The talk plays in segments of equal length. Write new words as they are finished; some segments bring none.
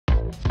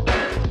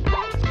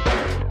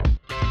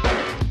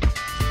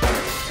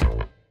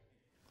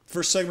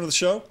First segment of the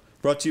show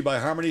brought to you by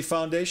Harmony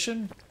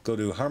Foundation. Go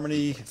to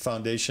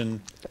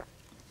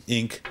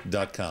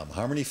harmonyfoundationinc.com.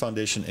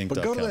 Harmonyfoundationinc.com.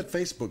 But go to that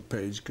Facebook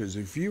page, because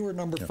if you were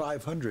number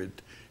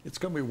 500, it's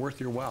going to be worth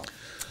your while.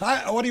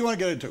 What do you want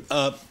to get into?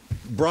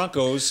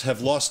 Broncos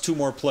have lost 2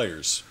 more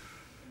players.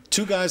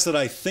 2 guys that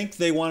I think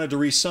they wanted to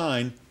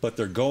re-sign, but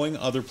they're going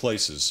other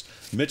places.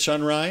 Mitch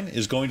Unrein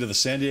is going to the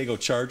San Diego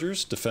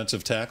Chargers,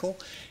 defensive tackle,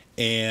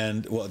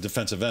 and, well,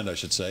 defensive end, I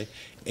should say.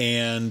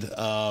 And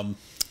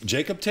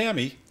Jacob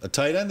Tamme, a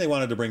tight end they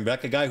wanted to bring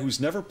back, a guy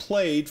who's never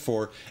played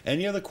for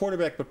any other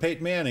quarterback but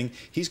Peyton Manning.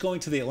 He's going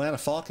to the Atlanta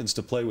Falcons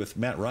to play with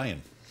Matt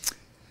Ryan.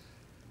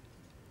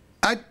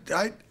 I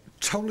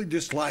totally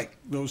dislike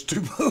those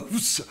 2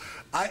 moves.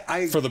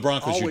 For the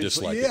Broncos, you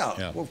dislike it.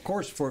 Yeah, well, of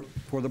course, for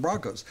the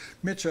Broncos.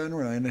 Mitch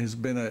Unrein has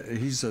been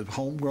he's a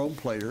homegrown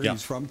player. Yeah.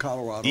 He's from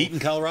Colorado. Eaton,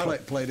 Colorado.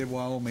 Played at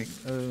Wyoming.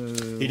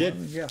 He did?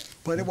 Yeah,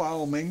 played at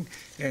Wyoming,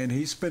 and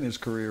he spent his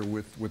career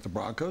with the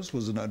Broncos,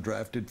 was an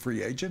undrafted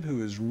free agent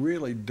who has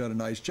really done a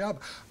nice job.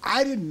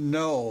 I didn't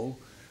know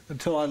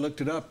until I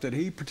looked it up that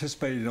he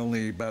participated in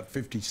only about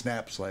 50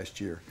 snaps last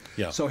year.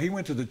 Yeah. So he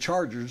went to the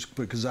Chargers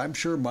because I'm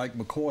sure Mike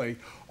McCoy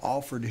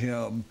offered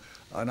him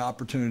an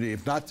opportunity,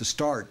 if not to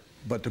start,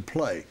 but to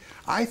play.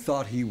 I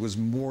thought he was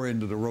more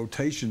into the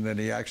rotation than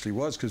he actually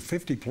was, because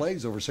 50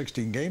 plays over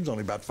 16 games,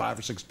 only about 5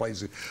 or 6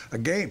 plays a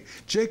game.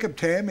 Jacob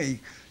Tamme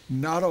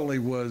not only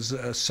was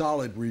a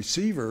solid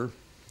receiver,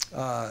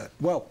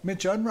 well,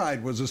 Mitch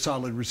Unrein was a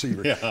solid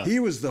receiver. Yeah. He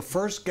was the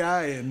first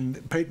guy in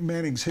Peyton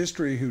Manning's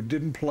history who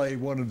didn't play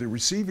one of the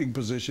receiving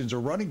positions or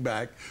running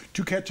back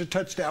to catch a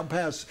touchdown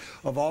pass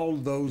of all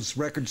of those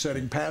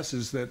record-setting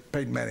passes that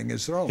Peyton Manning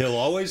has thrown. He'll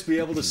always be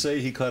able to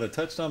say he caught a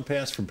touchdown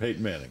pass from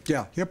Peyton Manning.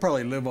 Yeah, he'll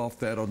probably live off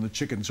that on the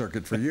chicken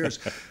circuit for years.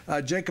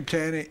 Jacob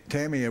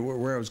Tamme,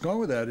 where I was going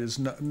with that is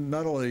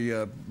not only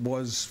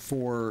was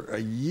for a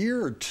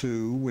year or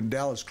 2 when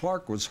Dallas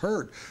Clark was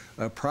hurt,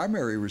 a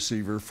primary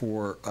receiver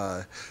for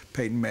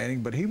Peyton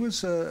Manning, but he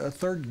was a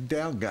third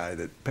down guy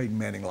that Peyton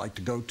Manning liked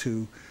to go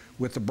to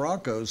with the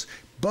Broncos.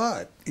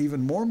 But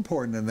even more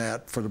important than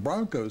that, for the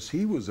Broncos,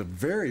 he was a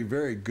very,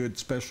 very good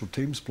special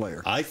teams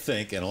player. I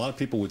think, and a lot of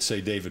people would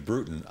say David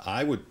Bruton,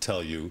 I would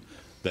tell you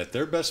that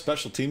their best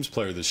special teams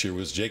player this year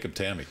was Jacob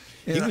Tamme.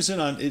 He was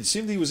in on, it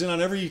seemed he was in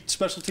on every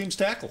special teams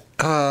tackle.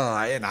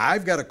 And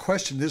I've got to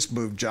question this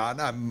move, John.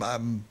 I'm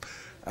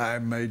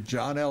a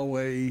John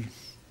Elway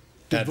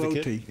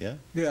devotee. Advocate,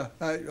 yeah,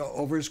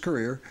 over his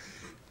career.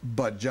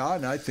 But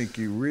John, I think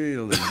you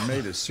really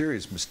made a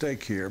serious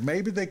mistake here.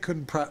 Maybe they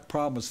couldn't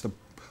promise the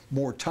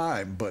more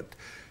time, but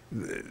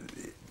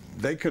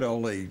they could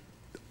only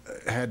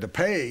had to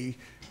pay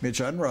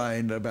Mitch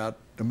Unrein about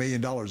 $1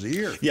 million a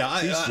year. Yeah,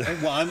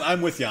 well,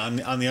 I'm with you on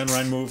the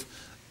Unrein move.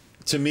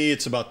 To me,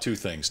 it's about 2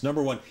 things.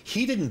 Number one,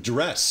 he didn't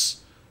dress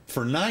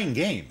for 9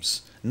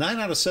 games. 9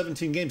 out of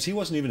 17 games, he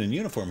wasn't even in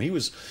uniform. He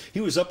was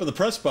up in the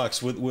press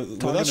box with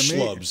us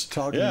schlubs.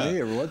 Talking to me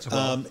every once in a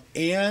while.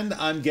 And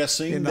I'm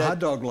guessing in the hot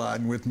dog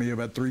line with me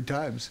about 3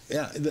 times.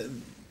 Yeah,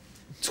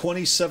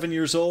 27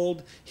 years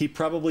old, he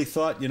probably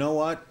thought, you know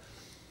what?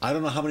 I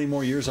don't know how many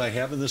more years I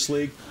have in this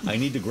league. I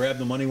need to grab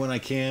the money when I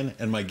can.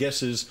 And my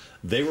guess is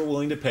they were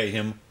willing to pay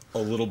him a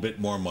little bit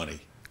more money.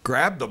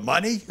 Grab the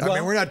money? Well, I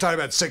mean, we're not talking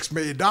about $6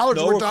 million.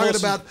 No, we're talking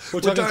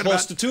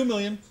close to $2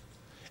 million.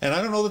 And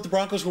I don't know that the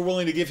Broncos were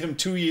willing to give him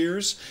 2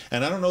 years,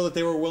 and I don't know that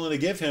they were willing to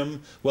give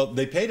him, well,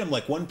 they paid him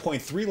like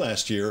 1.3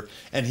 last year,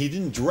 and he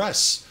didn't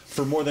dress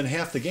for more than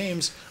half the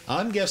games.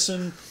 I'm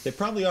guessing they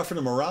probably offered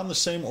him around the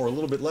same or a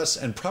little bit less,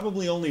 and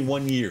probably only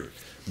 1 year.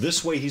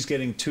 This way he's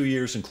getting 2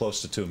 years and close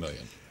to $2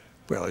 million.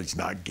 Well, he's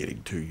not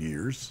getting 2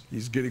 years.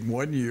 He's getting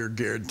 1 year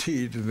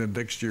guaranteed, and then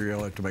next year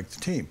he'll have to make the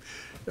team.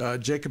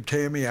 Jacob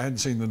Tamme, I hadn't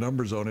seen the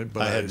numbers on it,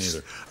 but I hadn't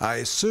either. I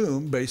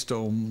assume, based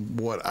on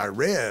what I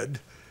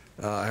read,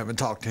 I haven't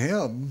talked to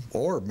him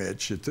or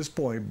Mitch at this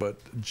point, but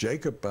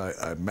Jacob,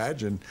 I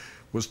imagine,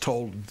 was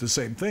told the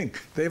same thing.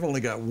 They've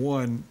only got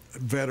 1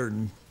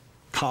 veteran,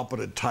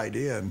 competent tight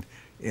end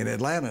in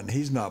Atlanta, and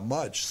he's not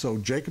much. So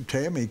Jacob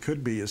Tamme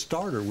could be a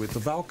starter with the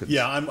Falcons.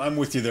 Yeah, I'm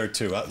with you there,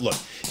 too. Look,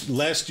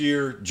 last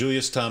year,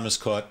 Julius Thomas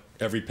caught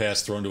every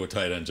pass thrown to a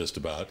tight end just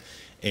about,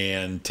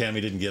 and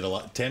Tamme didn't get a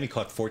lot. Tamme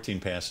caught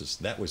 14 passes.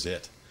 That was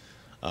it.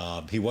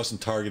 He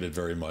wasn't targeted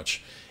very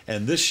much.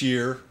 And this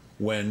year,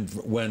 when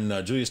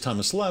Julius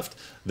Thomas left,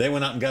 they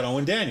went out and got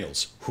Owen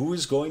Daniels, who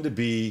is going to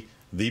be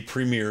the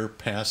premier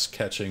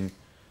pass-catching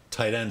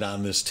tight end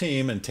on this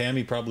team. And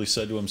Tamme probably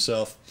said to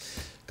himself,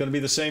 going to be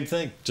the same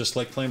thing, just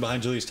like playing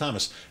behind Julius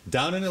Thomas.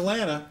 Down in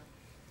Atlanta,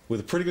 with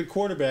a pretty good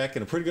quarterback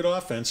and a pretty good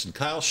offense, and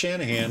Kyle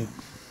Shanahan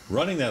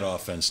running that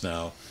offense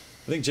now,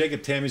 I think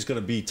Jacob Tamme's going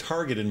to be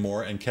targeted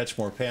more and catch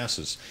more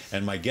passes.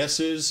 And my guess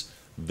is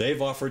they've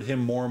offered him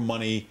more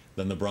money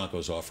than the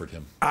Broncos offered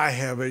him. I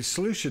have a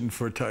solution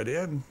for tight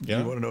end. Yeah.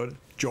 You want to know it?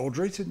 Joel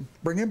Dreesen.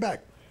 Bring him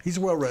back. He's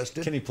well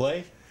rested. Can he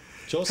play?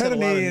 Joel's had a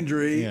knee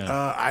injury.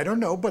 Yeah. I don't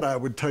know, but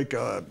I'd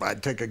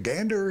take a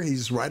gander.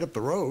 He's right up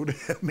the road.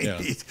 I mean,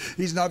 Yeah.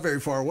 he's not very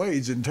far away.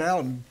 He's in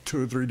town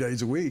 2 or 3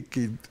 days a week.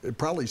 He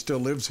probably still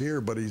lives here,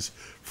 but he's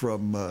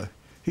from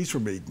He's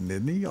from Eaton,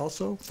 isn't he?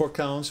 Also, Fort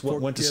Collins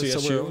went to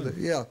CSU.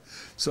 Yeah.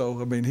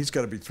 So I mean, he's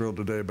got to be thrilled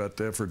today about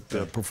the effort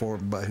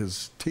performed by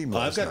his team.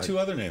 I've got night. 2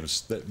 other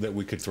names that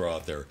we could throw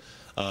out there.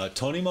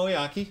 Tony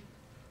Moeaki,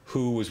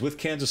 who was with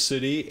Kansas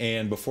City,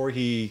 and before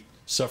he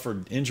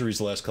suffered injuries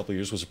the last couple of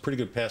years, was a pretty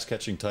good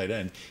pass-catching tight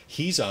end.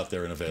 He's out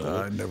there and available.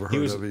 I never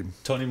heard of him.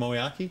 Tony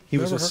Moeaki? He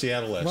was with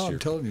Seattle last year. I'm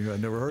telling you, I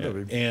never heard of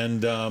him.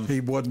 And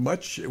he wasn't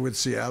much with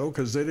Seattle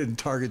because they didn't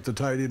target the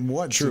tight end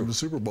once in the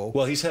Super Bowl.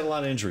 Well, he's had a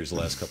lot of injuries the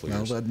last couple of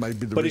years. Well, that might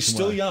be the but he's reason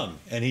still why. young,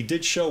 and he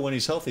did show when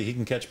he's healthy he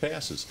can catch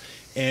passes.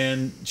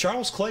 And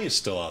Charles Clay is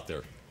still out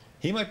there.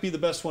 He might be the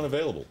best one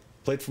available.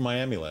 Played for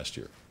Miami last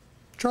year.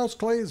 Charles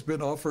Clay has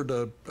been offered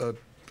a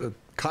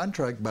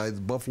contract by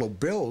the Buffalo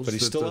Bills. But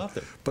he's still out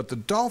there. But the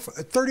Dolphins,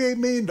 $38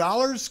 million?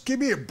 Give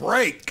me a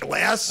break,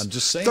 Les. I'm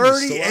just saying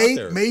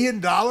 $38 million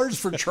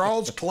for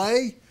Charles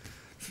Clay?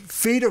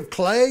 Feet of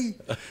clay?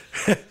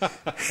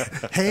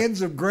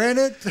 Hands of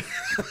granite?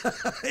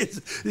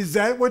 is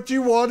that what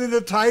you want in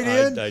a tight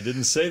end? I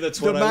didn't say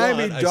that's what the I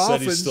Miami want. Dolphins, I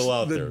said he's still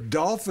out there. The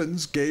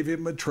Dolphins gave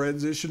him a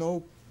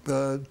transitional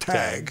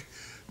tag.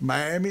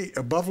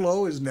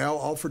 Buffalo has now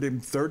offered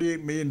him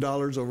 $38 million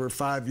over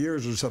 5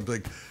 years or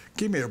something.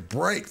 Give me a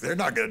break. They're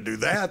not going to do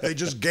that. They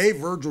just gave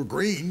Virgil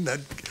Green that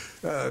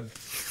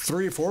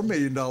 $3 or $4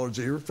 million a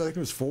year. I think it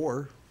was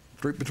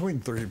between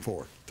 3 and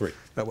 4. 3.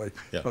 That way.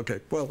 Yeah. Okay.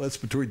 Well, that's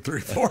between 3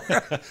 and 4.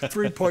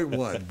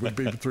 3.1 would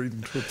be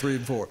between 3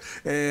 and 4.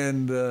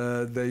 And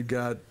they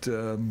got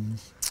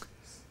who's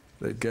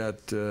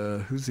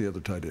the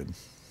other tight end?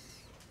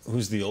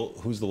 Who's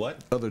the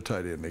what? Other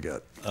tight end they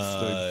got.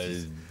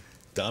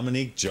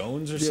 Dominique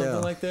Jones or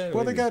something like that?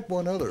 Well, they got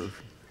one other.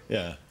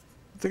 Yeah.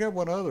 They got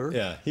one other.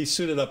 Yeah. He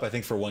suited up, I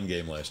think, for 1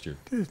 game last year.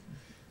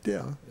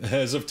 Yeah.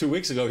 As of 2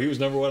 weeks ago, he was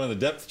number 1 on the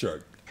depth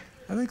chart.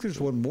 I think there's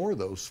one more of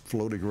those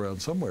floating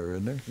around somewhere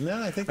in there. No,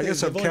 I think I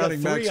guess I'm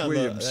counting Max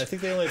Williams. I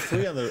think they only have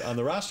 3 on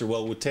the roster.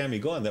 Well, with Tamme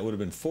gone, that would have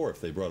been 4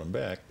 if they brought him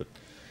back. But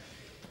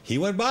he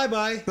went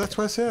bye-bye. That's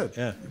what I said.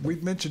 Yeah.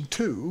 We've mentioned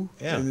 2,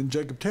 and then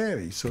Jacob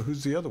Tamme. So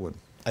who's the other one?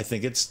 I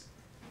think it's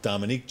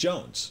Dominique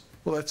Jones.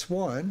 Well, that's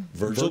one.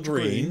 Virgil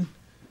Green.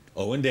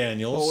 Owen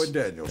Daniels.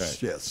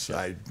 Right. Yes.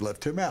 I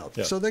left him out.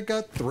 Yeah. So they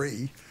got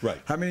 3. Right.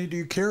 How many do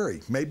you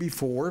carry? Maybe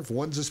 4 if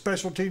one's a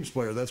special teams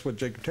player. That's what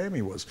Jacob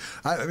Tamme was.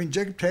 I mean,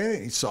 Jacob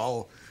Tamme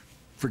saw,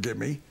 forgive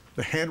me,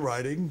 the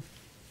handwriting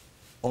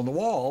on the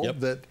wall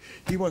that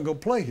he wasn't going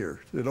to play here.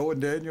 That Owen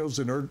Daniels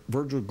and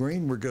Virgil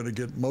Green were going to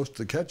get most of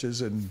the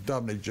catches, and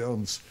Dominic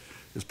Jones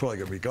is probably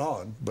going to be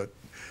gone. But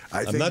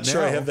I'm not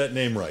sure I have that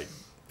name right.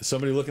 Is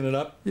somebody looking it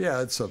up?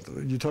 Yeah, it's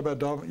something. You talk about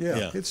Dominic?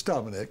 Yeah, it's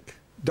Dominic.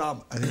 I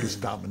think it's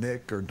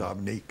Dominic or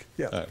Dominique.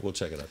 Yeah. All right, we'll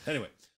check it out. Anyway.